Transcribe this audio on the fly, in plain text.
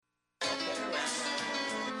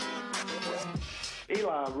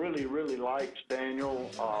Eli really, really likes Daniel.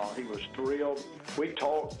 He was thrilled. We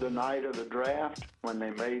talked the night of the draft when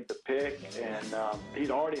they made the pick, and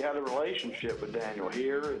he'd already had a relationship with Daniel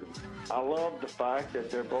here. And I love the fact that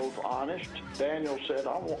they're both honest. Daniel said,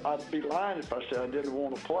 I'd be lying if I said I didn't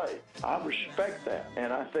want to play. I respect that,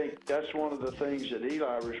 and I think that's one of the things that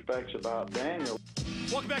Eli respects about Daniel.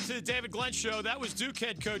 Welcome back to the David Glenn Show. That was Duke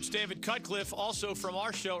head coach David Cutcliffe, also from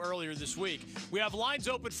our show earlier this week. We have lines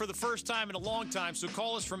open for the first time in a long time, so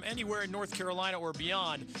call us from anywhere in North Carolina or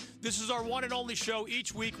beyond. This is our one and only show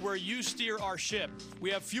each week where you steer our ship. We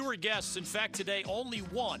have fewer guests. In fact, today only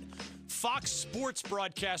one. Fox Sports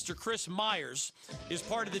broadcaster Chris Myers is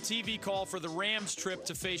part of the TV call for the Rams trip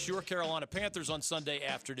to face your Carolina Panthers on Sunday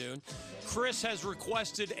afternoon. Chris has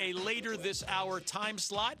requested a later this hour time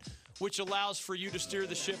slot, which allows for you to steer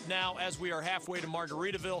the ship now as we are halfway to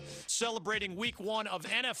Margaritaville, celebrating week 1 of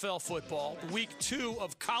NFL football, week 2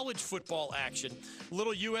 of college football action,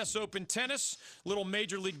 little U.S. Open tennis, little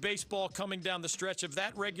Major League Baseball coming down the stretch of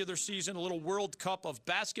that regular season, a little World Cup of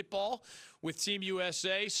basketball with Team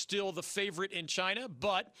USA still the favorite in China,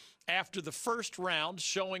 but after the first round,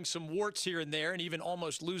 showing some warts here and there and even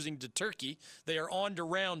almost losing to Turkey, they are on to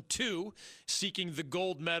round 2, seeking the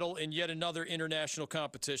gold medal in yet another international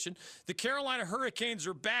competition. The Carolina Hurricanes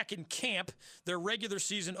are back in camp. Their regular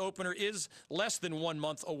season opener is less than 1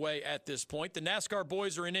 month away at this point. The NASCAR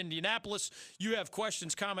boys are in Indianapolis. You have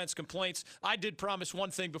questions, comments, complaints. I did promise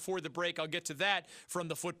one thing before the break. I'll get to that from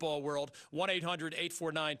the football world.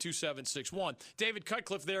 1-800-849-2761. David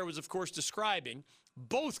Cutcliffe there was, of course, describing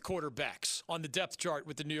both quarterbacks on the depth chart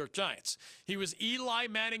with the New York Giants. He was Eli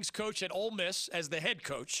Manning's coach at Ole Miss as the head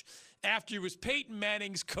coach, after he was Peyton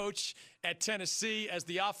Manning's coach at Tennessee as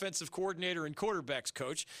the offensive coordinator and quarterbacks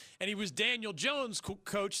coach, and he was Daniel Jones'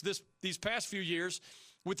 coach these past few years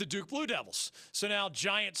with the Duke Blue Devils. So now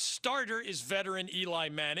Giants starter is veteran Eli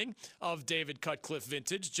Manning of David Cutcliffe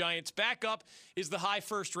vintage. Giants backup is the high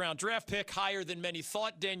first-round draft pick, higher than many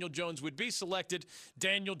thought Daniel Jones would be selected,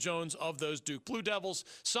 Daniel Jones of those Duke Blue Devils.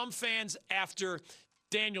 Some fans, after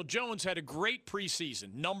Daniel Jones had a great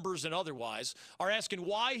preseason, numbers and otherwise, are asking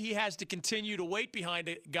why he has to continue to wait behind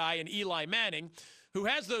a guy in Eli Manning who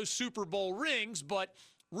has those Super Bowl rings, but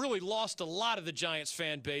really lost a lot of the Giants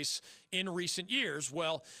fan base in recent years.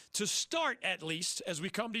 Well, to start at least, as we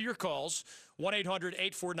come to your calls,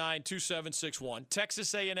 1-800-849-2761,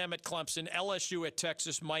 Texas A&M at Clemson, LSU at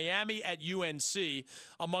Texas, Miami at UNC,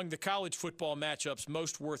 among the college football matchups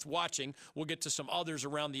most worth watching. We'll get to some others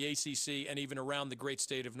around the ACC and even around the great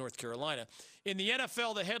state of North Carolina. In the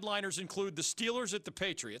NFL, the headliners include the Steelers at the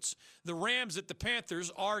Patriots, the Rams at the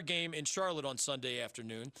Panthers, our game in Charlotte on Sunday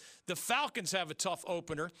afternoon. The Falcons have a tough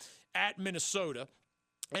opener at Minnesota.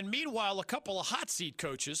 And meanwhile, a couple of hot seat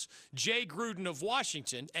coaches, Jay Gruden of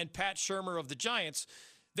Washington and Pat Shurmur of the Giants,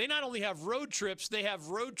 they not only have road trips, they have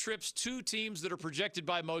road trips to teams that are projected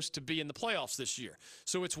by most to be in the playoffs this year.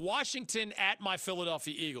 So it's Washington at my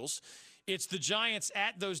Philadelphia Eagles. It's the Giants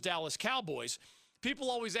at those Dallas Cowboys. People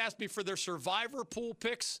always ask me for their survivor pool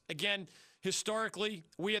picks. Again, historically,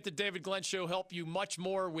 we at the David Glenn Show help you much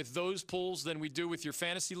more with those pools than we do with your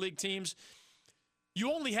fantasy league teams.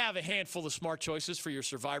 You only have a handful of smart choices for your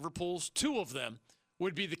survivor pools. 2 of them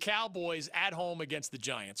would be the Cowboys at home against the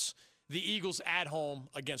Giants, the Eagles at home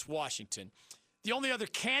against Washington. The only other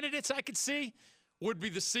candidates I could see would be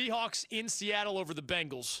the Seahawks in Seattle over the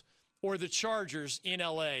Bengals or the Chargers in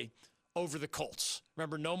L.A. over the Colts.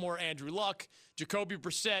 Remember, no more Andrew Luck. Jacoby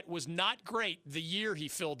Brissett was not great the year he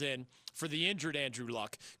filled in for the injured Andrew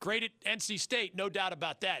Luck. Great at NC State, no doubt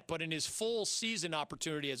about that, but in his full season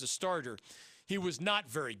opportunity as a starter, he was not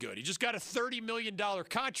very good. He just got a $30 million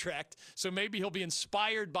contract, so maybe he'll be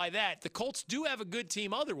inspired by that. The Colts do have a good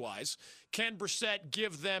team otherwise. Can Brissett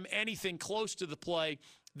give them anything close to the play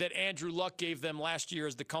that Andrew Luck gave them last year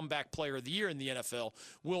as the comeback player of the year in the NFL?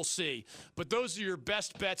 We'll see. But those are your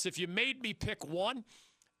best bets. If you made me pick one,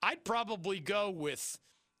 I'd probably go with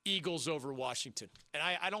Eagles over Washington. And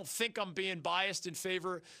I don't think I'm being biased in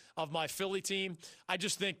favor of my Philly team. I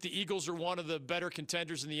just think the Eagles are one of the better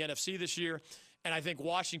contenders in the NFC this year. And I think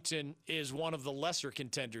Washington is one of the lesser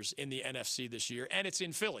contenders in the NFC this year. And it's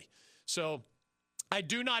in Philly. So I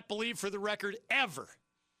do not believe, for the record, ever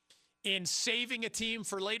in saving a team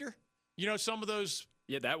for later. You know, some of those...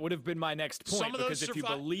 Yeah, that would have been my next point, because if you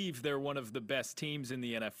believe they're one of the best teams in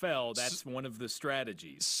the NFL, that's one of the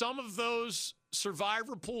strategies. Some of those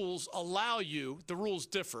survivor pools allow you, the rules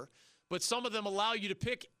differ, but some of them allow you to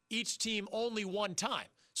pick each team only one time.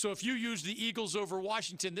 So if you use the Eagles over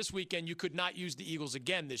Washington this weekend, you could not use the Eagles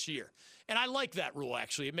again this year. And I like that rule,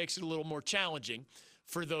 actually. It makes it a little more challenging.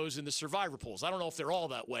 for those in the survivor pools. I don't know if they're all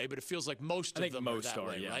that way, but it feels like most of them are that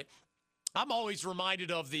way, right? I'm always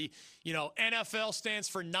reminded of the, NFL stands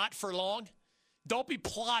for not for long. Don't be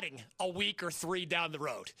plotting a week or 3 down the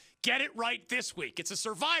road. Get it right this week. It's a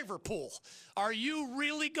survivor pool. Are you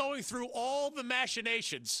really going through all the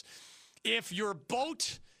machinations if your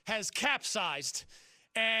boat has capsized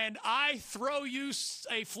and I throw you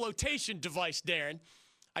a flotation device, Darren?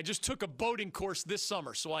 I just took a boating course this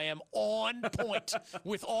summer, so I am on point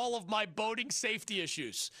with all of my boating safety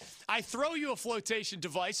issues. I throw you a flotation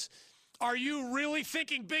device. Are you really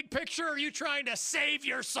thinking big picture, or are you trying to save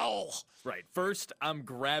your soul? Right. First, I'm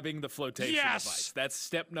grabbing the flotation device. That's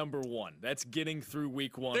step number 1. That's getting through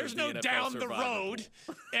week 1. There's no NFL down the survivor road.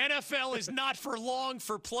 NFL is not for long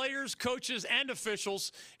for players, coaches, and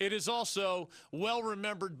officials. It is also well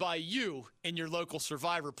remembered by you in your local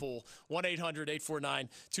survivor pool.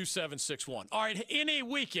 1-800-849-2761. All right, in a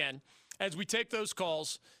weekend, as we take those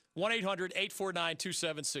calls,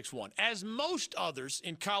 1-800-849-2761. As most others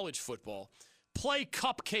in college football play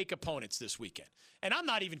cupcake opponents this weekend. And I'm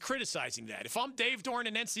not even criticizing that. If I'm Dave Doeren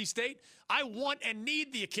in NC State, I want and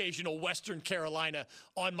need the occasional Western Carolina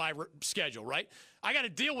on my schedule, right? I got to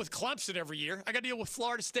deal with Clemson every year. I got to deal with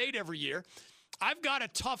Florida State every year. I've got a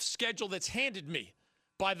tough schedule that's handed me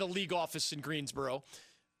by the league office in Greensboro.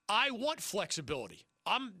 I want flexibility.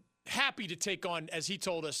 I'm happy to take on, as he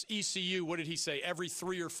told us, ECU, what did he say, every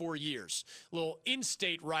 3 or 4 years. A little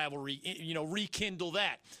in-state rivalry, rekindle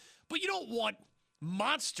that. But you don't want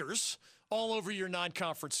monsters all over your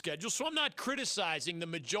non-conference schedule. So I'm not criticizing the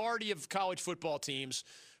majority of college football teams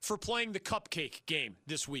for playing the cupcake game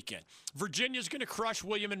this weekend. Virginia's going to crush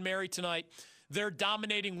William and Mary tonight. Their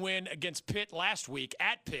dominating win against Pitt last week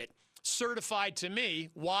at Pitt certified to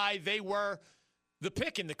me why they were the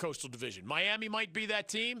pick in the Coastal Division. Miami might be that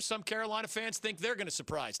team. Some Carolina fans think they're going to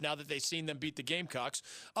surprise now that they've seen them beat the Gamecocks.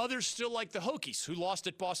 Others still like the Hokies, who lost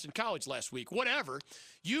at Boston College last week. Whatever.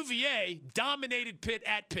 UVA dominated Pitt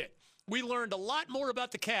at Pitt. We learned a lot more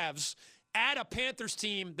about the Cavs at a Panthers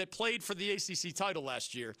team that played for the ACC title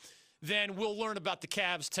last year than we'll learn about the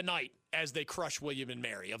Cavs tonight as they crush William and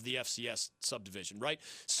Mary of the FCS subdivision, right?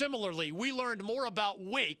 Similarly, we learned more about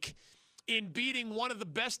Wake in beating one of the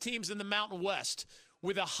best teams in the Mountain West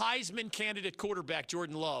with a Heisman candidate quarterback,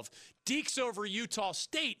 Jordan Love. Deeks over Utah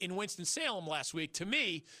State in Winston-Salem last week, to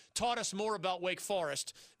me, taught us more about Wake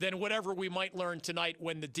Forest than whatever we might learn tonight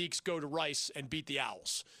when the Deeks go to Rice and beat the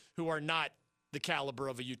Owls, who are not the caliber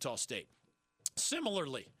of a Utah State.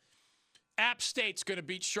 Similarly, App State's going to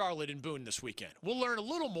beat Charlotte in Boone this weekend. We'll learn a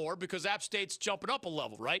little more because App State's jumping up a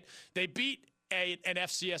level, right? They beat an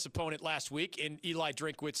FCS opponent last week in Eli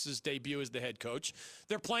Drinkwitz's debut as the head coach.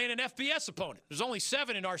 They're playing an FBS opponent. There's only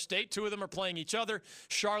 7 in our state. 2 of them are playing each other.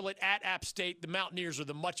 Charlotte at App State. The Mountaineers are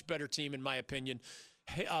the much better team, in my opinion.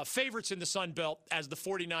 Favorites in the Sun Belt as the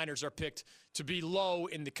 49ers are picked to be low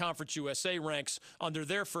in the Conference USA ranks under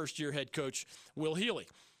their first-year head coach, Will Healy.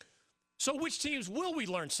 So which teams will we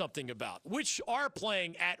learn something about? Which are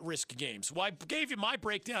playing at-risk games? Well, I gave you my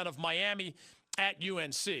breakdown of Miami at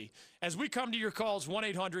UNC. As we come to your calls,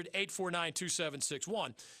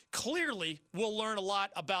 1-800-849-2761, clearly we'll learn a lot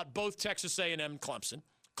about both Texas A&M and Clemson.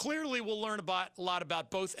 Clearly we'll learn a lot about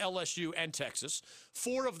both LSU and Texas.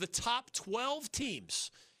 4 of the top 12 teams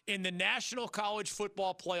in the National College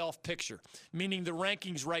Football Playoff picture, meaning the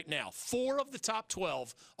rankings right now. 4 of the top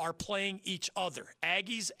 12 are playing each other.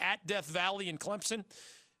 Aggies at Death Valley in Clemson.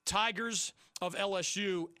 Tigers of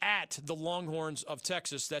LSU at the Longhorns of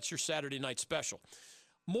Texas. That's your Saturday night special.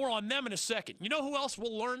 More on them in a second. You know who else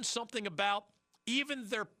will learn something about, even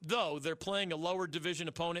though they're playing a lower division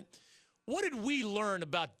opponent? What did we learn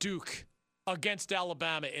about Duke against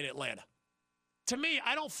Alabama in Atlanta? To me,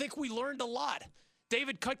 I don't think we learned a lot.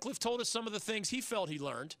 David Cutcliffe told us some of the things he felt he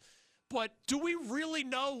learned. But do we really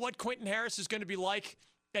know what Quentin Harris is going to be like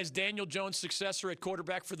as Daniel Jones' successor at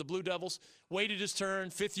quarterback for the Blue Devils? Waited his turn,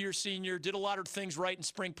 5th-year senior, did a lot of things right in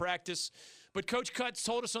spring practice. But Coach Cutts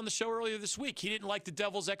told us on the show earlier this week he didn't like the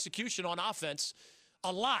Devils' execution on offense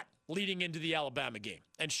a lot leading into the Alabama game.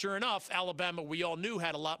 And sure enough, Alabama, we all knew,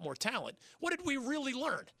 had a lot more talent. What did we really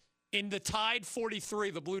learn in the tied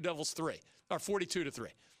 43, the Blue Devils 3, or 42-3?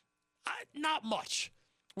 Not much.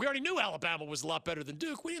 We already knew Alabama was a lot better than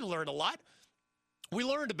Duke. We didn't learn a lot. We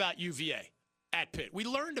learned about UVA at Pitt. We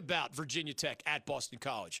learned about Virginia Tech at Boston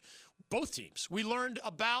College. Both teams. We learned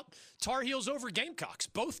about Tar Heels over Gamecocks.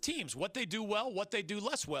 Both teams, what they do well, what they do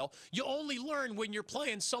less well. You only learn when you're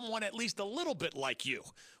playing someone at least a little bit like you,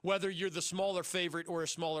 whether you're the smaller favorite or a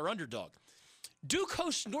smaller underdog. Duke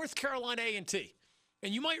hosts North Carolina A&T.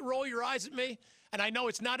 And you might roll your eyes at me, and I know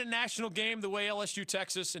it's not a national game the way LSU,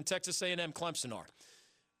 Texas, and Texas A&M Clemson are.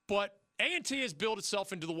 But A&T has built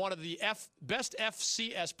itself into one of the best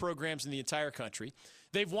FCS programs in the entire country.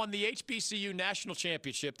 They've won the HBCU National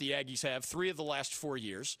Championship, the Aggies have, 3 of the last 4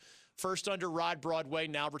 years. First under Rod Broadway,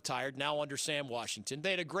 now retired, now under Sam Washington.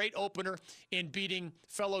 They had a great opener in beating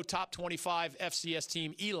fellow top 25 FCS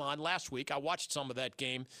team Elon last week. I watched some of that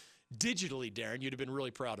game digitally, Darren. You'd have been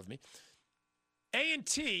really proud of me.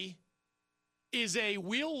 A&T is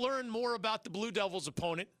we'll learn more about the Blue Devils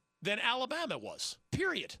opponent than Alabama was,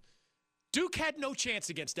 period. Duke had no chance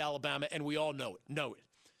against Alabama, and we all know it.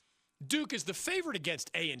 Duke is the favorite against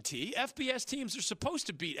A&T. FBS teams are supposed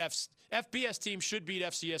to beat FBS teams should beat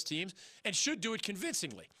FCS teams and should do it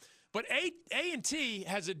convincingly. But A&T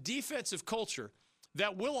has a defensive culture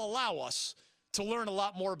that will allow us to learn a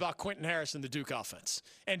lot more about Quentin Harris and the Duke offense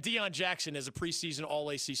and Deion Jackson as a preseason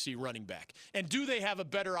All-ACC running back. And do they have a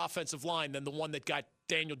better offensive line than the one that got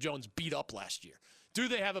Daniel Jones beat up last year? Do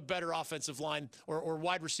they have a better offensive line or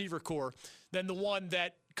wide receiver core than the one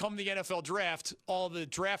that, come the NFL draft, all the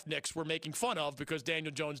draft nicks were making fun of because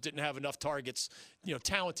Daniel Jones didn't have enough targets,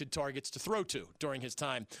 talented targets to throw to during his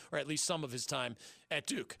time, or at least some of his time at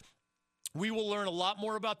Duke? We will learn a lot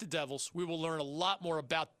more about the Devils. We will learn a lot more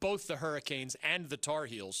about both the Hurricanes and the Tar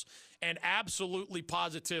Heels. And absolutely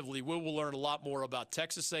positively, we will learn a lot more about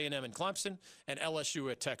Texas A&M and Clemson and LSU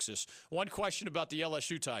at Texas. One question about the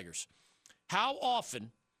LSU Tigers. How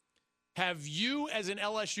often have you as an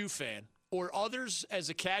LSU fan or others as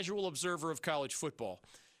a casual observer of college football,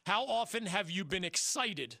 how often have you been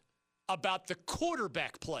excited about the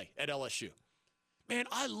quarterback play at LSU? Man,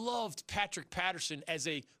 I loved Patrick Patterson as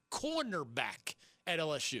a cornerback at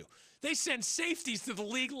LSU. They send safeties to the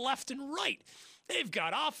league left and right. They've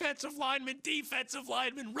got offensive linemen, defensive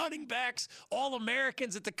linemen, running backs,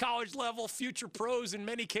 All-Americans at the college level, future pros in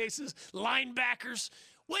many cases, linebackers.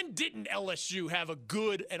 When didn't LSU have a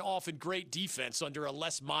good and often great defense under a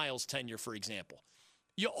Les Miles tenure, for example?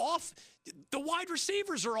 The wide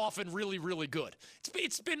receivers are often really, really good.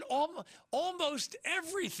 It's been almost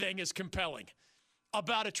everything is compelling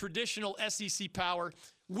about a traditional SEC power,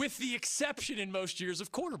 with the exception in most years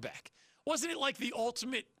of quarterback. Wasn't it like the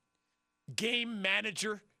ultimate game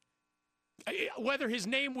manager? Whether his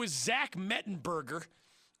name was Zach Mettenberger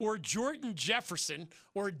or Jordan Jefferson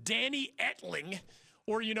or Danny Etling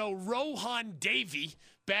or, Rohan Davey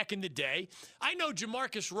back in the day. I know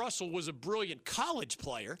Jamarcus Russell was a brilliant college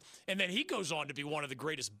player, and then he goes on to be one of the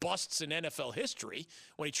greatest busts in NFL history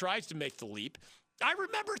when he tries to make the leap. I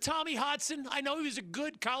remember Tommy Hodson. I know he was a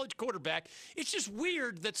good college quarterback. It's just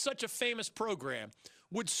weird that such a famous program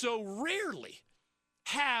would so rarely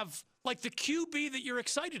have, like, the QB that you're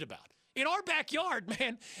excited about. In our backyard,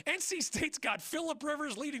 man, NC State's got Phillip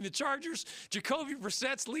Rivers leading the Chargers, Jacoby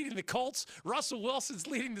Brissett's leading the Colts, Russell Wilson's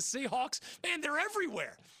leading the Seahawks. Man, they're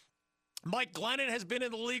everywhere. Mike Glennon has been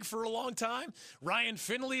in the league for a long time. Ryan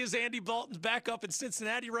Finley is Andy Dalton's backup in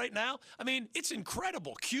Cincinnati right now. I mean, it's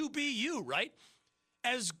incredible. QBU, right?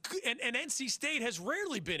 And NC State has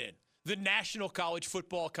rarely been in the national college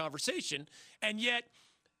football conversation, and yet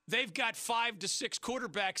they've got 5 to 6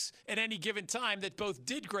 quarterbacks at any given time that both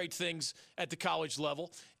did great things at the college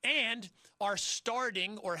level and are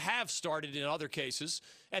starting or have started in other cases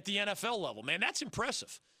at the NFL level. Man, that's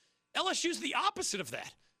impressive. LSU's the opposite of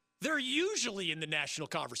that. They're usually in the national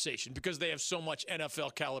conversation because they have so much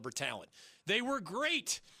NFL caliber talent. They were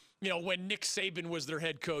great, when Nick Saban was their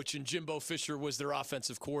head coach and Jimbo Fisher was their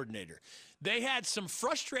offensive coordinator. They had some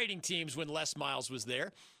frustrating teams when Les Miles was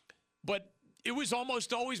there, but it was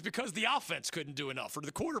almost always because the offense couldn't do enough or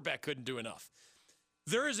the quarterback couldn't do enough.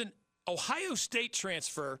 There is an Ohio State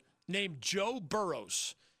transfer named Joe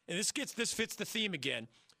Burrows, and this fits the theme again.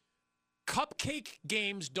 Cupcake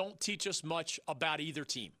games don't teach us much about either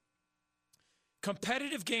team.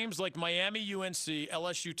 Competitive games like Miami, UNC,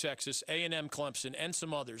 LSU, Texas, A&M, Clemson, and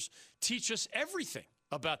some others teach us everything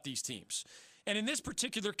about these teams. And in this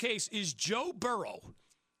particular case, is Joe Burrow,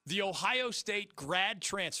 the Ohio State grad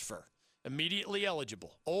transfer, immediately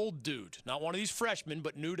eligible, old dude, not one of these freshmen,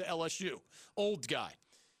 but new to LSU, old guy.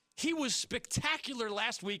 He was spectacular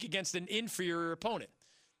last week against an inferior opponent.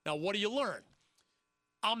 Now, what do you learn?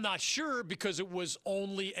 I'm not sure because it was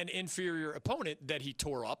only an inferior opponent that he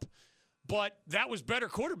tore up, but that was better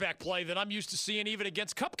quarterback play than I'm used to seeing even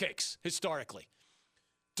against cupcakes historically.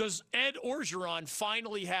 Does Ed Orgeron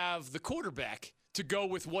finally have the quarterback to go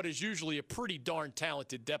with what is usually a pretty darn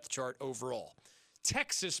talented depth chart overall?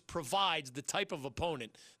 Texas provides the type of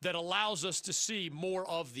opponent that allows us to see more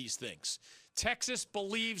of these things. Texas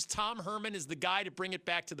believes Tom Herman is the guy to bring it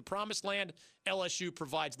back to the promised land. LSU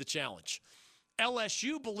provides the challenge.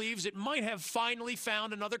 LSU believes it might have finally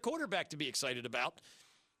found another quarterback to be excited about,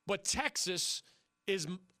 but Texas is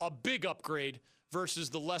a big upgrade versus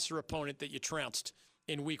the lesser opponent that you trounced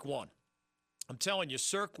in week 1. I'm telling you,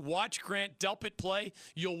 Cirque, watch Grant Delpit play.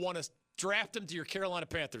 You'll want to draft him to your Carolina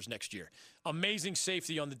Panthers next year. Amazing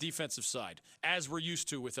safety on the defensive side, as we're used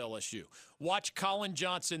to with LSU. Watch Colin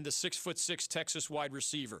Johnson, the 6'6" Texas wide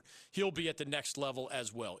receiver. He'll be at the next level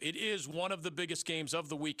as well. It is one of the biggest games of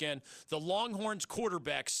the weekend. The Longhorns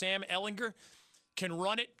quarterback, Sam Ehlinger, can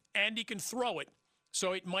run it and he can throw it.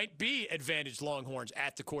 So it might be advantage Longhorns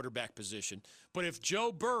at the quarterback position. But if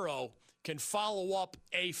Joe Burrow can follow up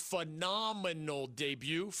a phenomenal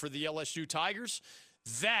debut for the LSU Tigers,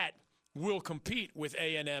 that will compete with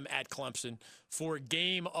A&M at Clemson for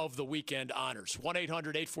Game of the Weekend honors.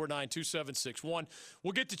 1-800-849-2761.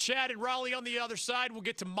 We'll get to Chad and Raleigh on the other side. We'll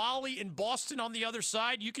get to Molly in Boston on the other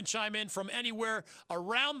side. You can chime in from anywhere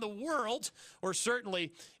around the world, or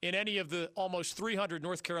certainly in any of the almost 300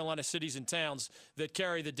 North Carolina cities and towns that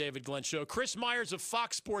carry the David Glenn Show. Chris Myers of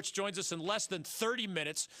Fox Sports joins us in less than 30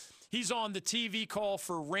 minutes. He's on the TV call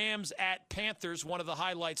for Rams at Panthers, one of the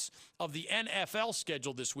highlights of the NFL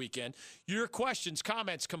schedule this weekend. Your questions,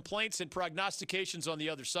 comments, complaints, and prognostications on the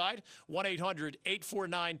other side,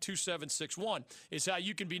 1-800-849-2761 is how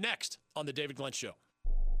you can be next on The David Glenn Show.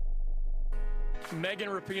 Megan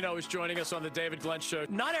Rapinoe is joining us on the David Glenn Show.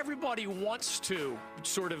 Not everybody wants to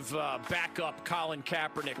sort of back up Colin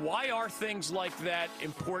Kaepernick. Why are things like that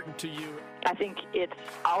important to you? I think it's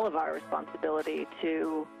all of our responsibility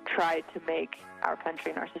to try to make our country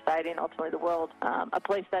and our society and ultimately the world a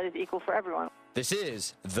place that is equal for everyone. This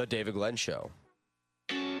is The David Glenn Show.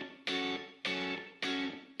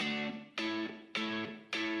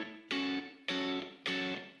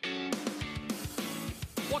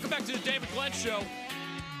 Welcome back to the David Glenn Show.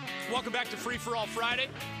 Welcome back to Free for All Friday.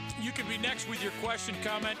 You can be next with your question,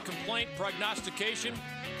 comment, complaint, prognostication.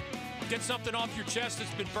 Get something off your chest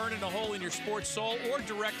that's been burning a hole in your sports soul, or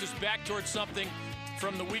direct us back towards something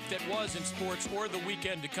from the week that was in sports or the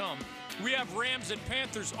weekend to come. We have Rams and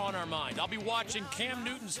Panthers on our mind. I'll be watching Cam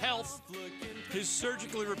Newton's health, his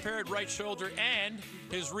surgically repaired right shoulder, and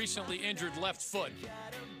his recently injured left foot.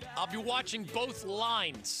 I'll be watching both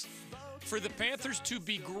lines. For the Panthers to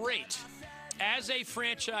be great as a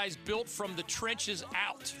franchise built from the trenches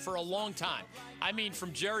out for a long time. I mean,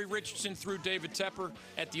 from Jerry Richardson through David Tepper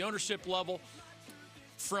at the ownership level,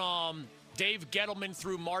 from Dave Gettleman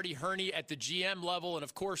through Marty Herney at the GM level, and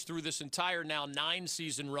of course through this entire now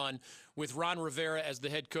 9-season run with Ron Rivera as the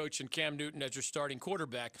head coach and Cam Newton as your starting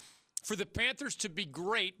quarterback. For the Panthers to be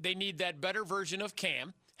great, they need that better version of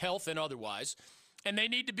Cam, health and otherwise, and they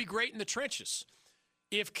need to be great in the trenches.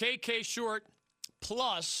 If KK Short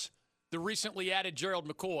plus the recently added Gerald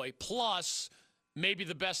McCoy plus maybe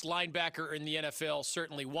the best linebacker in the NFL,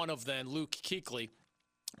 certainly one of them, Luke Kuechly,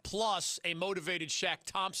 plus a motivated Shaq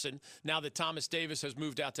Thompson, now that Thomas Davis has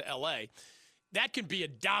moved out to L.A., that can be a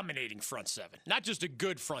dominating front seven, not just a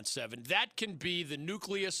good front seven. That can be the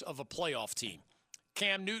nucleus of a playoff team.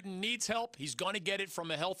 Cam Newton needs help. He's going to get it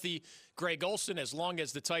from a healthy Greg Olsen as long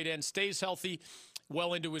as the tight end stays healthy.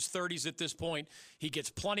 Well into his 30s at this point. He gets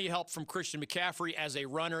plenty of help from Christian McCaffrey as a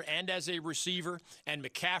runner and as a receiver, and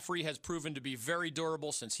McCaffrey has proven to be very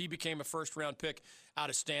durable since he became a first-round pick out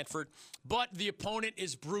of Stanford. But the opponent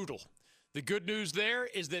is brutal. The good news there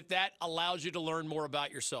is that allows you to learn more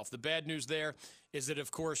about yourself. The bad news there is that,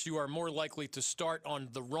 of course, you are more likely to start on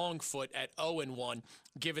the wrong foot at 0-1,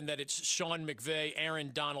 given that it's Sean McVay,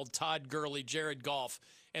 Aaron Donald, Todd Gurley, Jared Goff,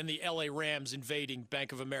 and the L.A. Rams invading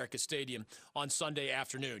Bank of America Stadium on Sunday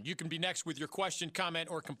afternoon. You can be next with your question, comment,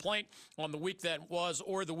 or complaint on the week that was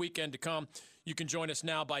or the weekend to come. You can join us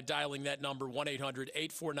now by dialing that number,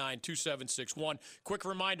 1-800-849-2761. Quick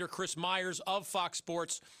reminder, Chris Myers of Fox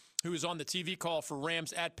Sports, who is on the TV call for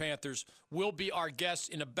Rams at Panthers, will be our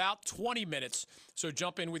guest in about 20 minutes. So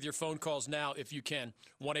jump in with your phone calls now if you can,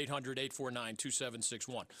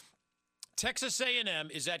 1-800-849-2761. Texas A&M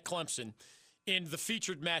is at Clemson in the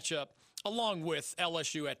featured matchup, along with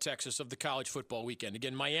LSU at Texas of the college football weekend.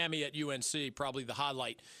 Again, Miami at UNC, probably the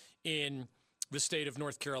highlight in the state of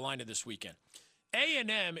North Carolina this weekend.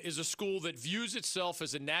 A&M is a school that views itself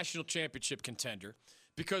as a national championship contender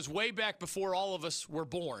because way back before all of us were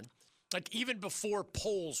born, like even before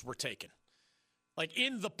polls were taken, like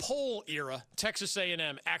in the poll era, Texas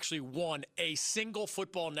A&M actually won a single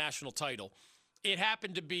football national title. It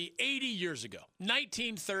happened to be 80 years ago,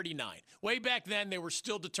 1939. Way back then, they were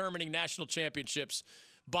still determining national championships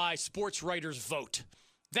by sports writers' vote.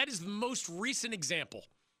 That is the most recent example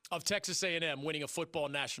of Texas A&M winning a football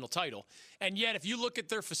national title. And yet, if you look at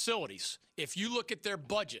their facilities, if you look at their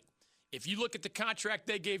budget, if you look at the contract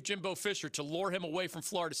they gave Jimbo Fisher to lure him away from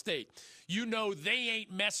Florida State, you know they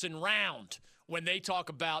ain't messing around when they talk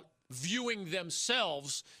about viewing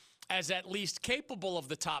themselves as at least capable of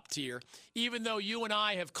the top tier, even though you and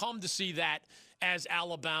I have come to see that as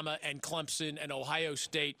Alabama and Clemson and Ohio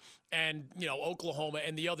State and, Oklahoma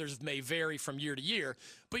and the others may vary from year to year.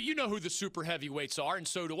 But you know who the super heavyweights are, and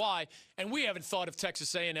so do I. And we haven't thought of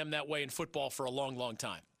Texas A&M that way in football for a long, long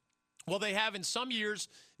time. Well, they have in some years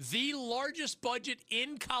the largest budget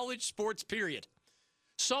in college sports, period.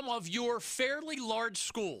 Some of your fairly large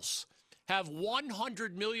schools have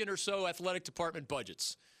 $100 million or so athletic department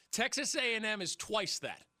budgets. Texas A&M is twice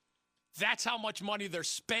that. That's how much money they're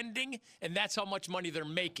spending, and that's how much money they're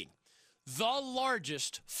making. The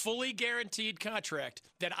largest fully guaranteed contract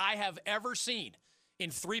that I have ever seen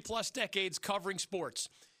in 3+ decades covering sports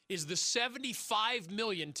is the $75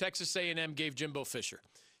 million Texas A&M gave Jimbo Fisher.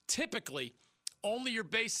 Typically, only your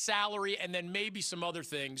base salary and then maybe some other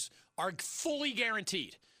things are fully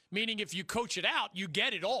guaranteed, meaning if you coach it out, you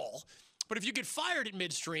get it all. But if you get fired at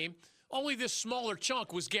midstream, only this smaller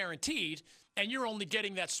chunk was guaranteed, and you're only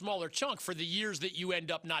getting that smaller chunk for the years that you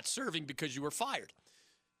end up not serving because you were fired.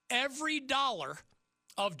 Every dollar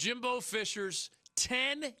of Jimbo Fisher's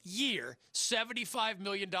 10-year, $75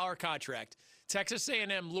 million contract, Texas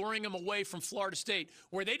A&M luring him away from Florida State,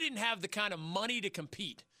 where they didn't have the kind of money to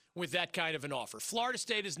compete with that kind of an offer. Florida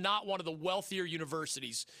State is not one of the wealthier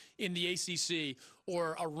universities in the ACC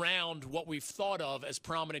or around what we've thought of as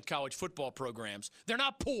prominent college football programs. They're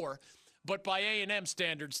not poor, but by A&M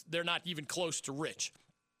standards, they're not even close to rich.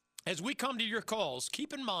 As we come to your calls,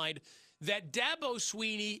 keep in mind that Dabo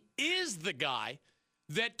Swinney is the guy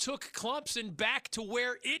that took Clemson back to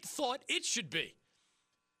where it thought it should be.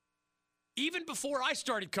 Even before I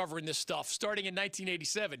started covering this stuff, starting in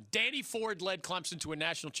 1987, Danny Ford led Clemson to a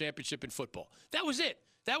national championship in football. That was it.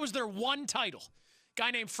 That was their one title.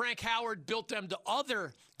 Guy named Frank Howard built them to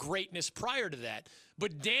other greatness prior to that.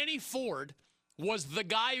 But Danny Ford was the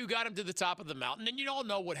guy who got him to the top of the mountain. And you all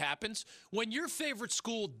know what happens. When your favorite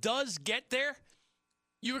school does get there,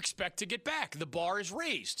 you expect to get back. The bar is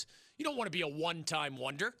raised. You don't want to be a one-time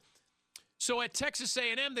wonder. So at Texas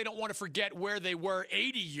A&M, they don't want to forget where they were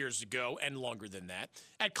 80 years ago and longer than that.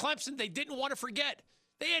 At Clemson, they didn't want to forget.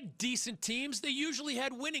 They had decent teams. They usually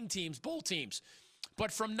had winning teams, bowl teams.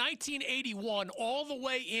 But from 1981 all the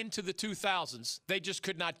way into the 2000s, they just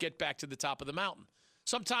could not get back to the top of the mountain.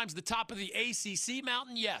 Sometimes the top of the ACC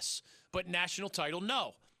mountain, yes, but national title,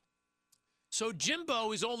 no. So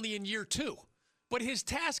Jimbo is only in year 2, but his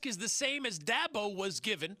task is the same as Dabo was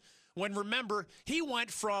given when, remember, he went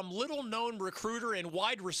from little-known recruiter and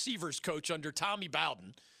wide receivers coach under Tommy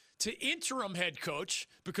Bowden to interim head coach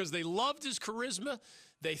because they loved his charisma.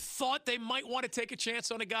 They thought they might want to take a chance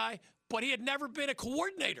on a guy, but he had never been a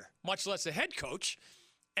coordinator, much less a head coach,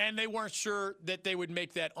 and they weren't sure that they would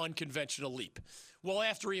make that unconventional leap. Well,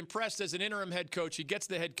 after he impressed as an interim head coach, he gets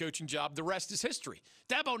the head coaching job. The rest is history.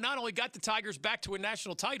 Dabo not only got the Tigers back to a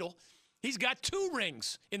national title, he's got 2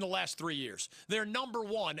 rings in the last 3 years. They're number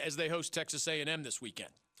 1 as they host Texas A&M this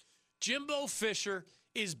weekend. Jimbo Fisher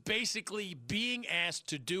is basically being asked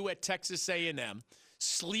to do at Texas A&M,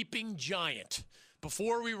 sleeping giant.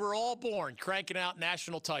 Before we were all born, cranking out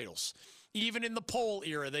national titles. Even in the poll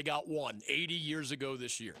era, they got 1 80 years ago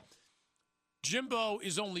this year. Jimbo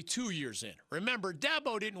is only 2 years in. Remember,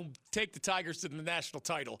 Dabo didn't take the Tigers to the national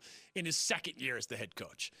title in his 2nd year as the head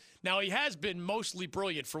coach. Now, he has been mostly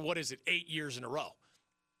brilliant for, 8 years in a row.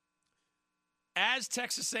 As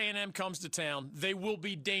Texas A&M comes to town, they will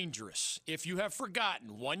be dangerous. If you have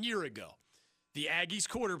forgotten, 1 year ago, the Aggies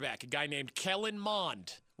quarterback, a guy named Kellen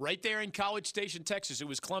Mond, right there in College Station, Texas, it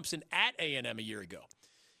was Clemson at A&M a year ago,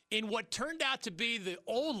 in what turned out to be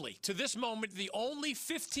to this moment, the only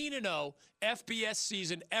 15-0 FBS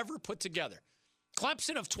season ever put together.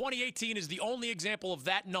 Clemson of 2018 is the only example of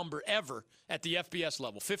that number ever at the FBS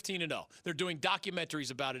level, 15-0. They're doing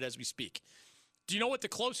documentaries about it as we speak. Do you know what the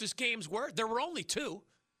closest games were? There were only 2.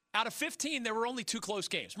 Out of 15, there were only 2 close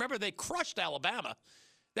games. Remember, they crushed Alabama.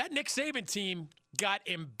 That Nick Saban team got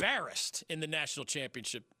embarrassed in the national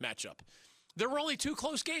championship matchup. There were only 2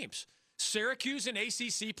 close games. Syracuse in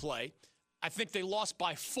ACC play, I think they lost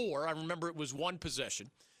by 4. I remember it was 1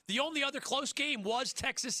 possession. The only other close game was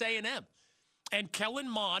Texas A&M. And Kellen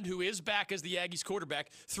Mond, who is back as the Aggies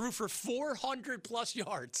quarterback, threw for 400-plus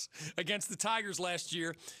yards against the Tigers last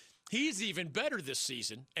year. He's even better this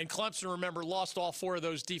season. And Clemson, remember, lost all 4 of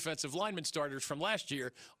those defensive lineman starters from last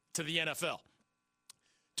year to the NFL.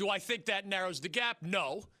 Do I think that narrows the gap?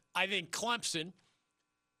 No. I think Clemson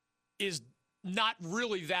is not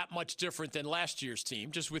really that much different than last year's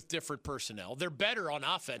team, just with different personnel. They're better on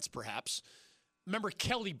offense, perhaps. Remember,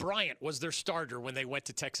 Kelly Bryant was their starter when they went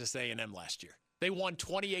to Texas A&M last year. They won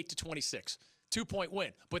 28-26. 2-point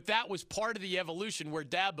win. But that was part of the evolution where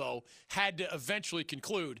Dabo had to eventually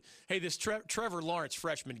conclude, hey, this Trevor Lawrence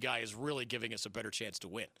freshman guy is really giving us a better chance to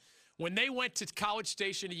win. When they went to College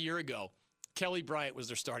Station a year ago, Kelly Bryant was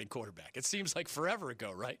their starting quarterback. It seems like forever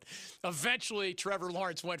ago, right? Eventually, Trevor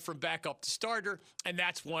Lawrence went from backup to starter, and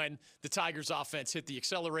that's when the Tigers offense hit the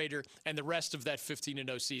accelerator, and the rest of that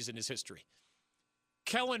 15-0 season is history.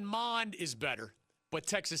 Kellen Mond is better, but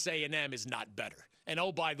Texas A&M is not better. And,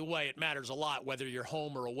 oh, by the way, it matters a lot whether you're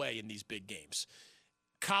home or away in these big games.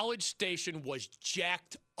 College Station was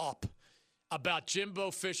jacked up about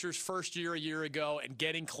Jimbo Fisher's first year a year ago and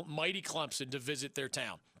getting mighty Clemson to visit their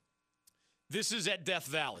town. This is at Death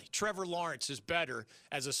Valley. Trevor Lawrence is better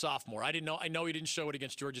as a sophomore. I know he didn't show it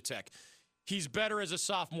against Georgia Tech. He's better as a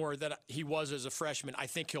sophomore than he was as a freshman. I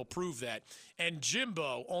think he'll prove that. And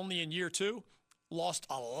Jimbo, only in year 2, lost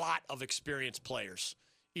a lot of experienced players,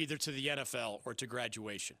 either to the NFL or to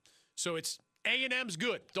graduation. So it's A&M's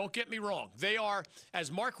good. Don't get me wrong. They are,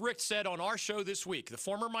 as Mark Richt said on our show this week, the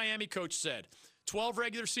former Miami coach said, 12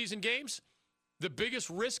 regular season games, the biggest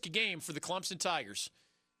risk game for the Clemson Tigers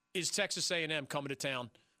is Texas A&M coming to town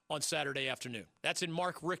on Saturday afternoon. That's in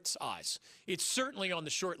Mark Richt's eyes. It's certainly on the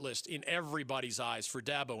short list in everybody's eyes for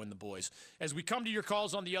Dabo and the boys. As we come to your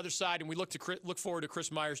calls on the other side, and we look forward to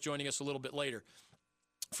Chris Myers joining us a little bit later.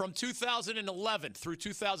 From 2011 through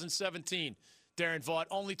 2017, Darren Vaught,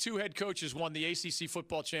 only 2 head coaches won the ACC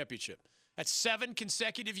football championship. That's 7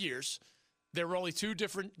 consecutive years. There were only 2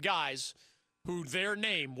 different guys who their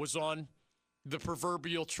name was on the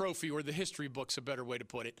proverbial trophy, or the history book's a better way to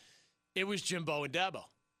put it. It was Jimbo and Dabo.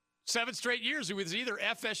 7 straight years it was either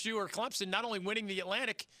FSU or Clemson not only winning the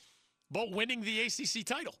Atlantic, but winning the ACC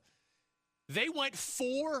title. They went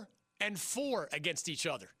 4-4 against each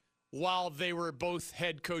other while they were both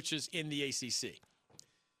head coaches in the ACC.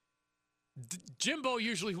 Jimbo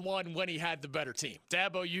usually won when he had the better team.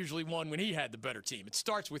 Dabo usually won when he had the better team. It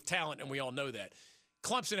starts with talent, and we all know that.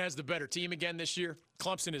 Clemson has the better team again this year.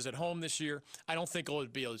 Clemson is at home this year. I don't think it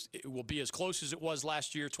will be as close as it was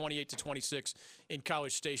last year, 28-26 in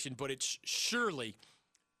College Station, but it's surely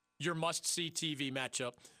your must-see TV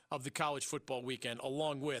matchup of the college football weekend,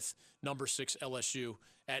 along with number 6 LSU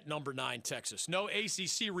at number 9 Texas. No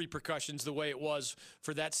ACC repercussions the way it was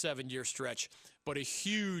for that 7-year stretch, but a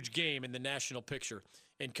huge game in the national picture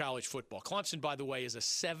in college football. Clemson, by the way, is a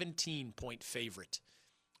 17-point favorite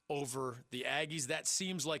over the Aggies. That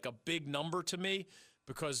seems like a big number to me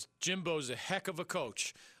because Jimbo's a heck of a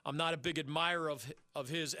coach. I'm not a big admirer of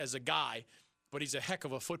his as a guy, but he's a heck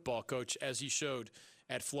of a football coach, as he showed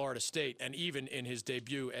at Florida State and even in his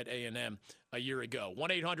debut at A&M a year ago.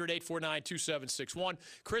 1-800-849-2761.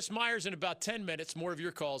 Chris Myers in about 10 minutes. More of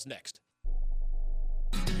your calls next.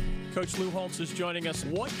 Coach Lou Holtz is joining us.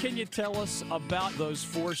 What can you tell us about those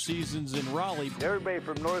 4 seasons in Raleigh? Everybody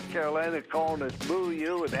from North Carolina calling us Boo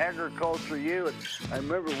U and Agriculture U. And I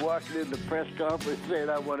remember walking in the press conference saying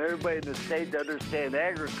I want everybody in the state to understand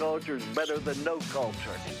agriculture is better than no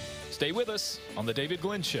culture. Stay with us on The David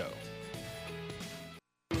Glenn Show.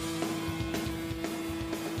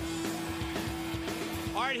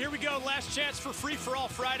 All right, here we go. Last chance for Free for All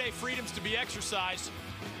Friday. Freedoms to be exercised.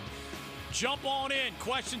 Jump on in.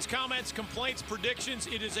 Questions, comments, complaints, predictions.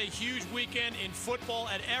 It is a huge weekend in football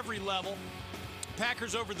at every level.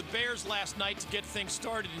 Packers over the Bears last night to get things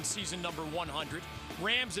started in season number 100.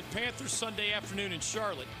 Rams at Panthers Sunday afternoon in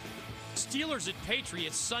Charlotte. Steelers at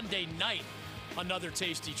Patriots Sunday night. Another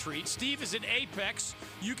tasty treat. Steve is in Apex.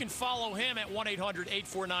 You can follow him at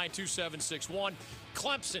 1-800-849-2761.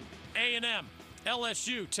 Clemson, A&M,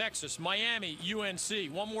 LSU, Texas, Miami,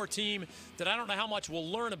 UNC. One more team that I don't know how much we'll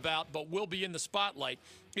learn about, but will be in the spotlight.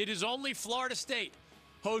 It is only Florida State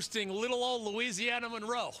hosting little old Louisiana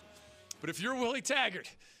Monroe. But if you're Willie Taggart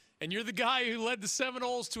and you're the guy who led the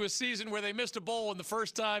Seminoles to a season where they missed a bowl for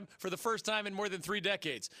the first time in more than 3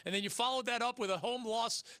 decades, and then you followed that up with a home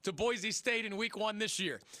loss to Boise State in week 1 this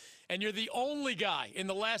year, and you're the only guy in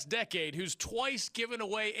the last decade who's twice given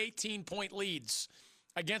away 18-point leads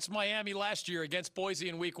against Miami last year, against Boise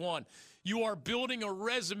in week 1. You are building a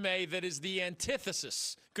resume that is the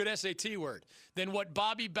antithesis, good SAT word, than what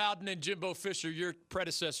Bobby Bowden and Jimbo Fisher, your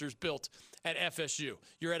predecessors, built at FSU.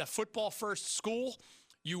 You're at a football-first school.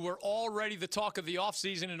 You were already the talk of the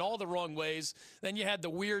offseason in all the wrong ways. Then you had the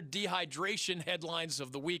weird dehydration headlines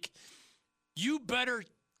of the week. You better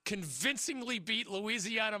convincingly beat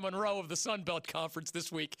Louisiana Monroe of the Sun Belt Conference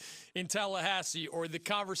this week in Tallahassee, or the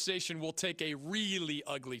conversation will take a really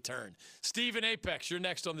ugly turn. Steve in Apex, you're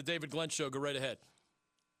next on the David Glenn Show. Go right ahead.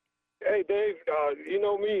 Hey, Dave, you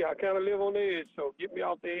know me. I kind of live on the edge, so get me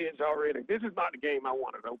off the edge already. This is not the game I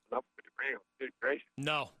wanted to open up for the Rams. Good gracious.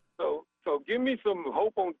 No. So So give me some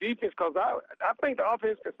hope on defense, because I think the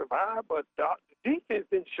offense can survive, but the defense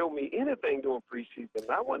didn't show me anything during preseason.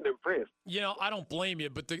 I wasn't impressed. You know, I don't blame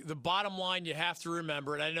you, but the bottom line you have to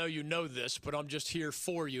remember, and I know you know this, but I'm just here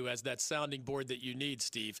for you as that sounding board that you need,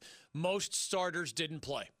 Steve. Most starters didn't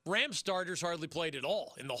play. Rams starters hardly played at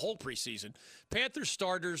all in the whole preseason. Panthers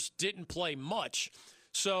starters didn't play much.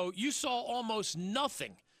 So you saw almost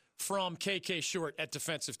nothing from KK Short at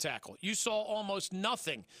defensive tackle. You saw almost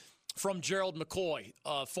nothing from Gerald McCoy,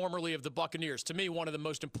 formerly of the Buccaneers. To me, one of the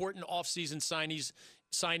most important offseason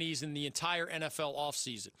signees in the entire NFL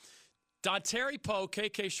offseason. Dontari Poe,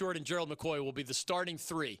 KK Short, and Gerald McCoy will be the starting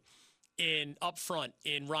three up front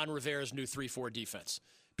in Ron Rivera's new 3-4 defense.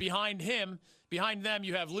 Behind them,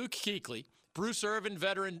 you have Luke Kuechly, Bruce Irvin,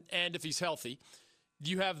 veteran, and if he's healthy.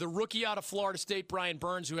 You have the rookie out of Florida State, Brian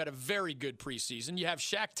Burns, who had a very good preseason. You have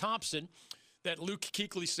Shaq Thompson, that Luke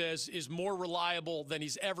Kuechly says is more reliable than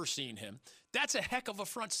he's ever seen him. That's a heck of a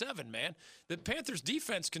front seven, man. The Panthers'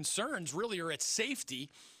 defense concerns really are at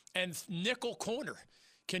safety and nickel corner.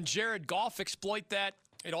 Can Jared Goff exploit that?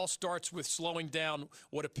 It all starts with slowing down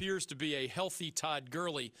what appears to be a healthy Todd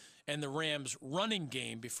Gurley and the Rams' running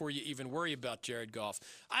game before you even worry about Jared Goff.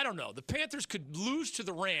 I don't know. The Panthers could lose to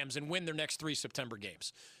the Rams and win their next 3 September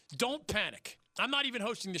games. Don't panic. I'm not even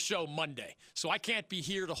hosting the show Monday, so I can't be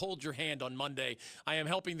here to hold your hand on Monday. I am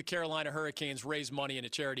helping the Carolina Hurricanes raise money in a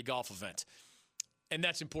charity golf event. And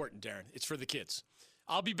that's important, Darren. It's for the kids.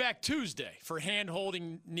 I'll be back Tuesday for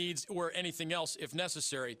hand-holding needs or anything else if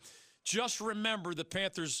necessary. Just remember the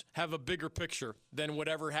Panthers have a bigger picture than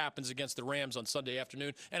whatever happens against the Rams on Sunday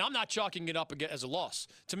afternoon. And I'm not chalking it up as a loss.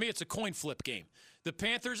 To me, it's a coin flip game. The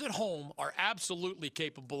Panthers at home are absolutely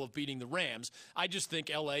capable of beating the Rams. I just think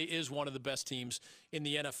L.A. is one of the best teams in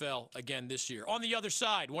the NFL again this year. On the other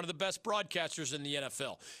side, one of the best broadcasters in the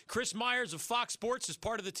NFL. Chris Myers of Fox Sports is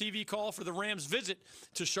part of the TV call for the Rams' visit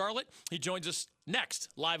to Charlotte. He joins us next,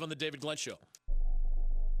 live on The David Glenn Show.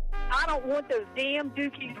 I don't want those damn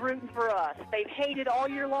Dookies rooting for us. They've hated all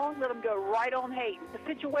year long. Let them go right on hating. If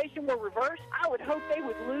the situation were reversed, I would hope they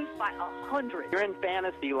would lose by 100. You're in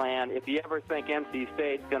fantasy land if you ever think NC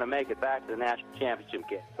State's going to make it back to the national championship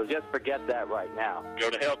game. So just forget that right now. Go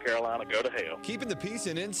to hell, Carolina. Go to hell. Keeping the peace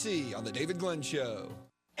in NC on The David Glenn Show.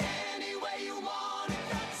 Any way you want it,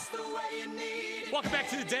 that's the way you need it. Welcome back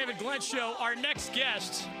to the David Glenn Show. Our next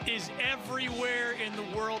guest is everywhere in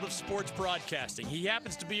the world of sports broadcasting. He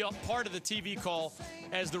happens to be a part of the TV call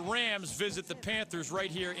as the Rams visit the Panthers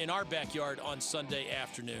right here in our backyard on Sunday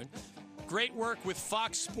afternoon. Great work with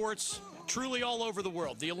Fox Sports, truly all over the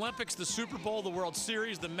world. The Olympics, the Super Bowl, the World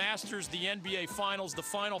Series, the Masters, the NBA Finals, the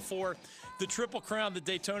Final Four, the Triple Crown, the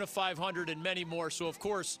Daytona 500, and many more. So, of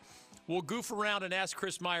course, we'll goof around and ask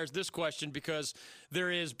Chris Myers this question because there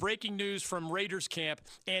is breaking news from Raiders camp.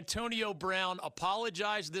 Antonio Brown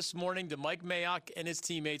apologized this morning to Mike Mayock and his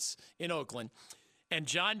teammates in Oakland. And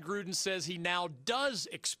John Gruden says he now does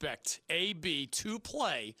expect AB to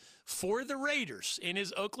play for the Raiders in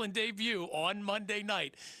his Oakland debut on Monday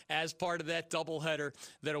night as part of that doubleheader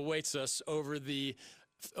that awaits us over the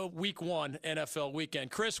Week 1 NFL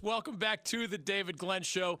weekend. Chris, welcome back to the David Glenn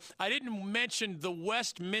Show. I didn't mention the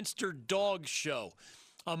Westminster Dog Show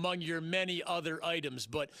among your many other items,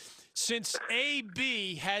 but since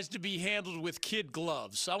AB has to be handled with kid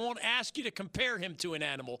gloves, I won't ask you to compare him to an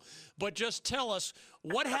animal, but just tell us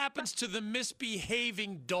what happens to the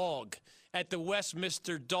misbehaving dog at the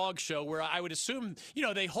Westminster Dog Show, where I would assume,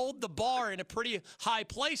 they hold the bar in a pretty high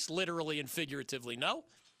place, literally and figuratively, no?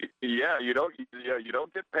 Yeah, you don't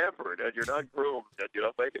get pampered, and you're not groomed, and you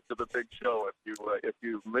don't make it to the big show if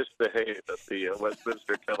you misbehave at the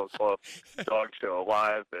Westminster Kennel Club Dog Show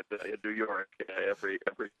live in New York every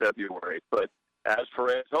February. But as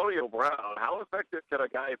for Antonio Brown, how effective can a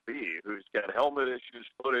guy be who's got helmet issues,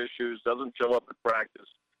 foot issues, doesn't show up at practice?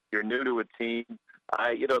 You're new to a team.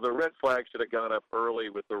 The red flag should have gone up early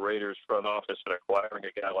with the Raiders front office and acquiring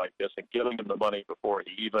a guy like this and giving him the money before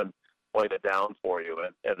he even played it down for you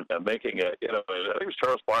and making it, I think it was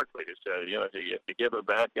Charles Barkley who said, if you give a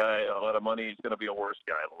bad guy a lot of money, he's going to be a worse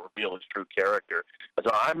guy. It'll reveal his true character.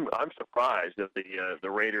 So I'm surprised that the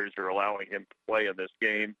Raiders are allowing him to play in this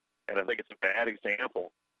game, and I think it's a bad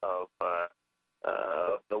example of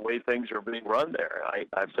the way things are being run there.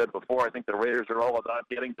 I've said before, I think the Raiders are all about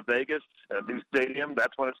getting to Vegas, a new stadium.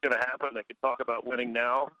 That's when it's going to happen. They can talk about winning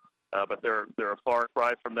now. But they're a far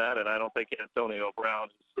cry from that, and I don't think Antonio Brown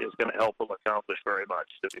is going to help them accomplish very much,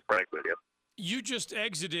 to be frank with you. You just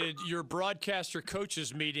exited your broadcaster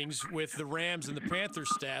coaches meetings with the Rams and the Panthers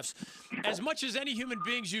staffs. As much as any human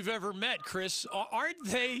beings you've ever met, Chris, aren't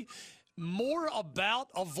they more about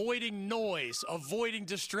avoiding noise, avoiding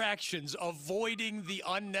distractions, avoiding the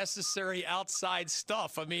unnecessary outside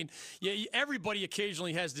stuff. I mean, everybody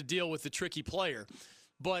occasionally has to deal with the tricky player.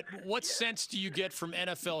 But what sense do you get from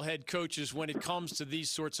NFL head coaches when it comes to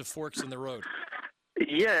these sorts of forks in the road?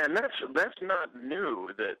 Yeah, and that's not new.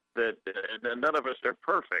 That none of us are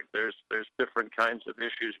perfect. There's different kinds of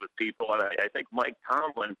issues with people, and I think Mike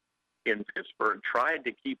Tomlin in Pittsburgh tried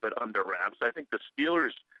to keep it under wraps. I think the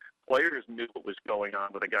Steelers players knew what was going on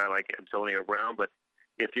with a guy like Antonio Brown, but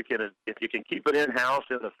if you can keep it in house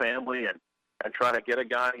in the family and try to get a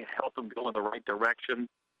guy and help him go in the right direction,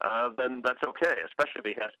 then that's okay. Especially if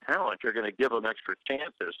he has talent, you're going to give him extra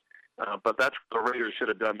chances. But that's what the Raiders should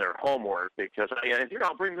have done their homework, because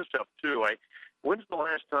I'll bring this up too. When's the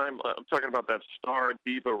last time I'm talking about that star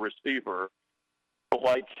diva receiver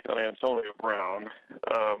like Antonio Brown?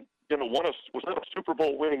 Was that a Super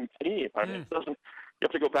Bowl winning team? I mean, you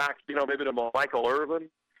have to go back, maybe to Michael Irvin.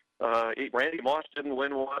 Randy Moss didn't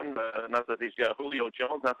win one. Not that he's got Julio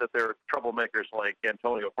Jones. Not that they're troublemakers like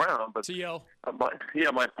Antonio Brown. But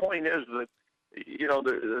my point is that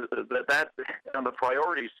that on the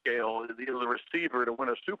priority scale, the receiver to win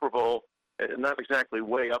a Super Bowl is not exactly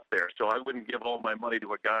way up there. So I wouldn't give all my money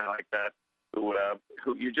to a guy like that who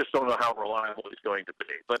you just don't know how reliable he's going to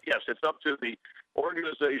be. But yes, it's up to the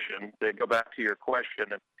organization to go back to your question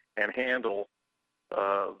and handle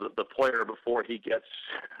the player before he gets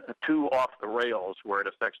too off the rails where it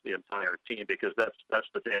affects the entire team, because that's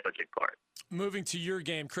the damaging part. Moving to your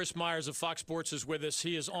game, Chris Myers of Fox Sports is with us.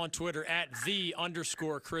 He is on Twitter at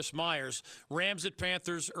 @the_Chris Myers. Rams at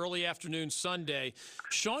Panthers, early afternoon Sunday.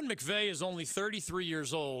 Sean McVay is only 33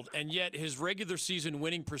 years old, and yet his regular season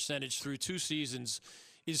winning percentage through 2 seasons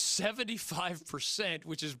is 75%,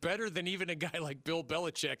 which is better than even a guy like Bill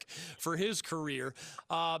Belichick for his career.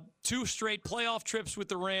 2 straight playoff trips with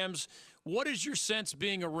the Rams. What is your sense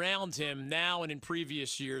being around him now and in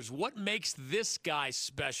previous years? What makes this guy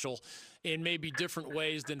special in maybe different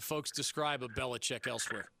ways than folks describe a Belichick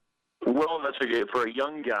elsewhere? Well, for a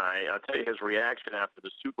young guy, I'll tell you his reaction after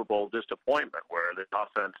the Super Bowl disappointment, where the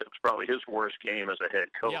offense, it was probably his worst game as a head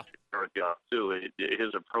coach. Yeah.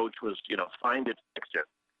 His approach was, find it, fix it.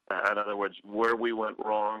 In other words, where we went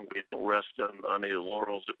wrong, we don't rest on the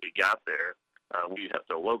laurels that we got there. We have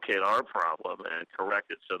to locate our problem and correct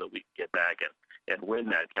it so that we can get back and win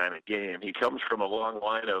that kind of game. He comes from a long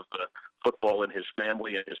line of football in his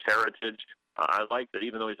family and his heritage. I like that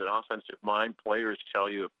even though he's an offensive mind, players tell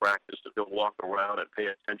you at practice that he'll walk around and pay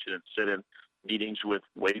attention and sit in meetings with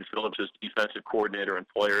Wade Phillips, his defensive coordinator, and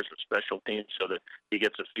players and special teams, so that he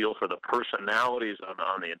gets a feel for the personalities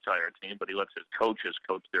on the entire team, but he lets his coaches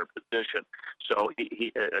coach their position. So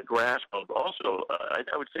he a grasp of also,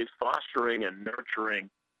 I would say, fostering and nurturing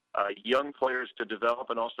young players to develop,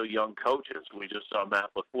 and also young coaches. We just saw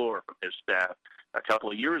Matt LaFleur from his staff a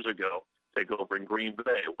couple of years ago take over in Green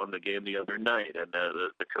Bay, won the game the other night, and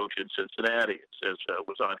the coach in Cincinnati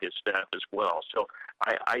was on his staff as well. So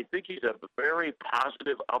I think he's a very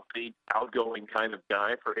positive, upbeat, outgoing kind of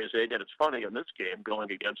guy for his age. And it's funny, in this game,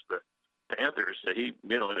 going against the Panthers, he,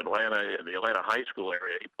 in Atlanta, in the Atlanta high school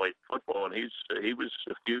area, he played football, and he was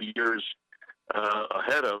a few years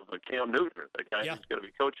ahead of Cam Newton, the guy who's going to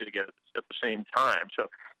be coaching again at the same time. So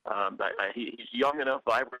he's young enough,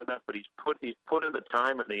 vibrant enough, but he's put in the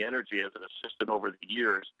time and the energy as an assistant over the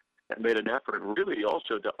years and made an effort really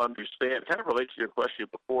also to understand, kind of relates to your question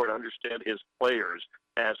before, to understand his players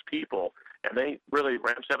as people. And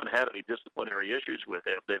Rams haven't had any disciplinary issues with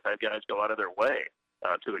him. They've had guys go out of their way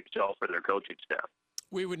to excel for their coaching staff.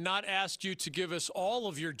 We would not ask you to give us all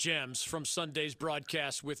of your gems from Sunday's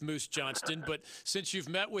broadcast with Moose Johnston, but since you've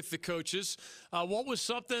met with the coaches, what was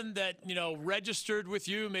something that, registered with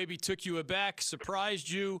you, maybe took you aback, surprised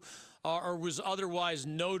you, or was otherwise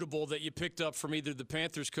notable that you picked up from either the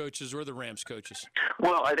Panthers coaches or the Rams coaches?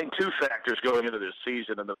 Well, I think 2 factors going into this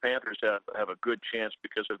season, and the Panthers have a good chance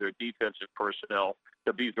because of their defensive personnel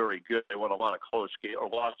to be very good. They won a lot of close games, or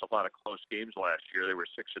lost a lot of close games last year. They were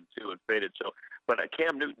 6-2 and faded. So, but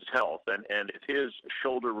Cam Newton's health and his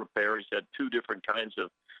shoulder repair, he's had 2 different kinds of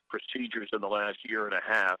procedures in the last year and a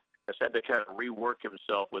half. Has had to kind of rework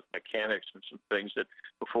himself with mechanics and some things that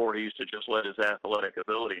before he used to just let his athletic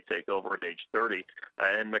ability take over at age 30.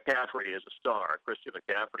 And McCaffrey is a star, Christian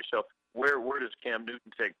McCaffrey. So where does Cam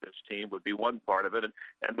Newton take this team would be one part of it.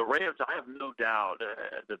 And the Rams, I have no doubt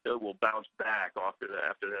that they will bounce back after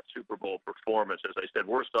that Super Bowl performance. As I said,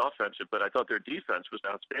 worst offensive, but I thought their defense was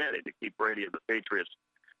outstanding to keep Brady and the Patriots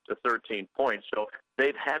to 13 points. So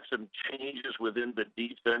they've had some changes within the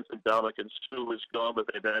defense, and Dominican Sue is gone, but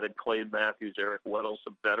they've added Clay Matthews, Eric Weddle,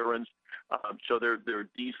 some veterans. So their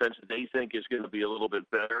defense, they think, is going to be a little bit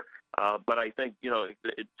better. But I think,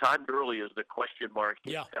 Todd Gurley is the question mark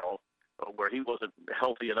in health, where he wasn't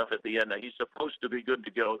healthy enough at the end. Now, he's supposed to be good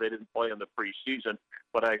to go. They didn't play in the preseason,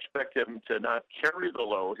 but I expect him to not carry the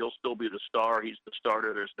load. He'll still be the star. He's the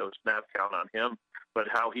starter. There's no snap count on him. But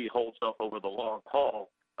how he holds up over the long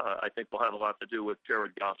haul, I think will have a lot to do with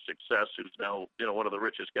Jared Goff's success, who's now, one of the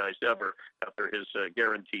richest guys ever after his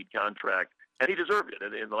guaranteed contract. And he deserved it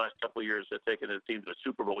in the last couple of years, taking his team to the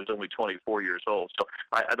Super Bowl. He's only 24 years old. So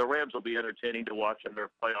the Rams will be entertaining to watch, and their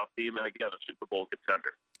playoff team, and again, a Super Bowl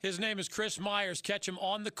contender. His name is Chris Myers. Catch him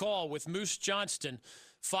on the call with Moose Johnston.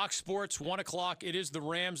 Fox Sports, 1 o'clock. It is the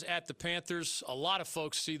Rams at the Panthers. A lot of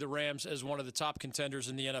folks see the Rams as one of the top contenders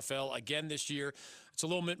in the NFL again this year. It's a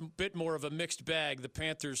little bit more of a mixed bag. The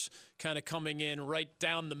Panthers kind of coming in right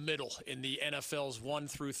down the middle in the NFL's 1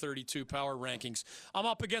 through 32 power rankings. I'm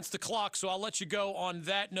up against the clock, so I'll let you go on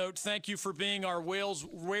that note. Thank you for being our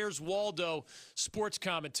Where's Waldo sports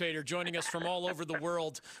commentator, joining us from all over the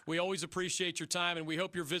world. We always appreciate your time, and we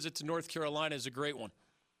hope your visit to North Carolina is a great one.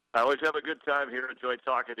 I always have a good time here. Enjoy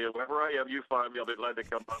talking to you. Wherever I am, you find me. I'll be glad to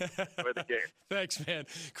come up with the game. Thanks, man.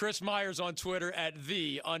 Chris Myers on Twitter at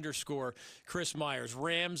 _Chris Myers.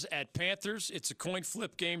 Rams at Panthers. It's a coin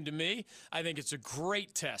flip game to me. I think it's a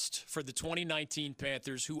great test for the 2019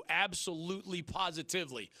 Panthers, who absolutely,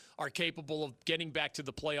 positively are capable of getting back to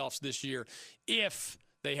the playoffs this year if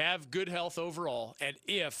they have good health overall, and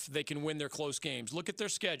if they can win their close games. Look at their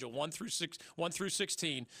schedule, 1 through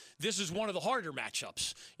 16. This is one of the harder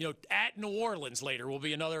matchups. At New Orleans later will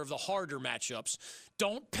be another of the harder matchups.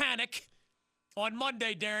 Don't panic on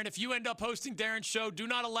Monday, Darren. If you end up hosting Darren's show, do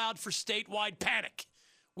not allow for statewide panic.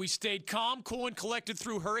 We stayed calm, cool, and collected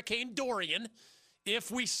through Hurricane Dorian.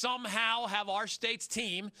 If we somehow have our state's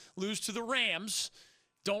team lose to the Rams,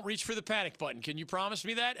 don't reach for the panic button. Can you promise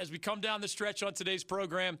me that as we come down the stretch on today's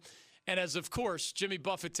program? And as, of course, Jimmy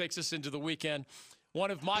Buffett takes us into the weekend,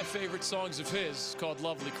 one of my favorite songs of his called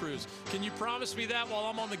Lovely Cruise. Can you promise me that while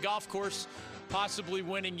I'm on the golf course, possibly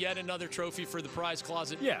winning yet another trophy for the prize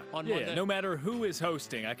closet on Monday? Yeah. No matter who is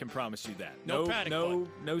hosting, I can promise you that. No panic button.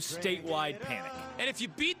 No statewide panic. And if you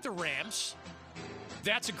beat the Rams,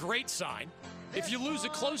 that's a great sign. If you lose a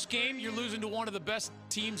close game, you're losing to one of the best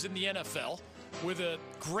teams in the NFL, with a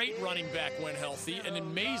great running back when healthy, an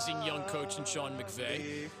amazing young coach in Sean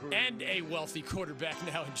McVay, and a wealthy quarterback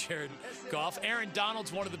now in Jared Goff. Aaron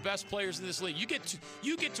Donald's one of the best players in this league. You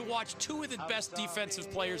get to watch two of the best defensive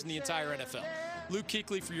players in the entire NFL. Luke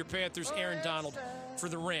Kuechly for your Panthers, Aaron Donald for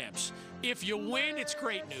the Rams. If you win, it's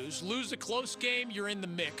great news. Lose a close game, you're in the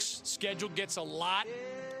mix. Schedule gets a lot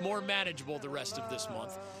more manageable the rest of this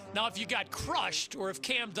month. Now, if you got crushed, or if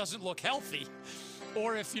Cam doesn't look healthy,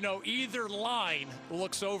 or if, either line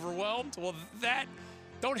looks overwhelmed, well,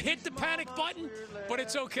 don't hit the panic button, but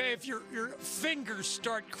it's okay if your fingers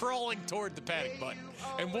start crawling toward the panic button.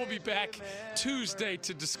 And we'll be back Tuesday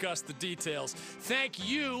to discuss the details. Thank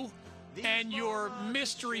you and your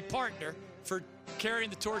mystery partner for carrying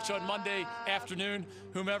the torch on Monday afternoon,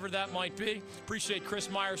 whomever that might be. Appreciate Chris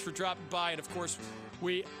Myers for dropping by, and, of course,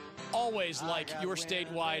 we always like your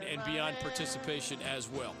statewide and beyond participation as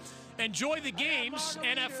well. Enjoy the games,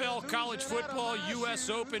 NFL, college football, U.S.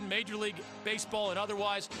 Open, Major League Baseball, and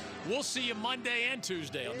otherwise. We'll see you Monday and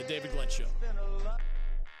Tuesday on The David Glenn Show.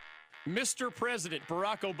 Mr. President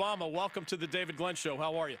Barack Obama, welcome to The David Glenn Show.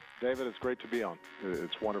 How are you? David, it's great to be on.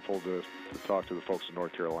 It's wonderful to talk to the folks in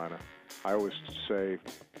North Carolina. I always say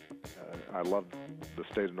I love the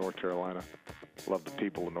state of North Carolina, love the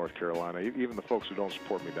people of North Carolina. Even the folks who don't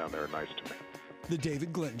support me down there are nice to me. The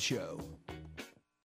David Glenn Show.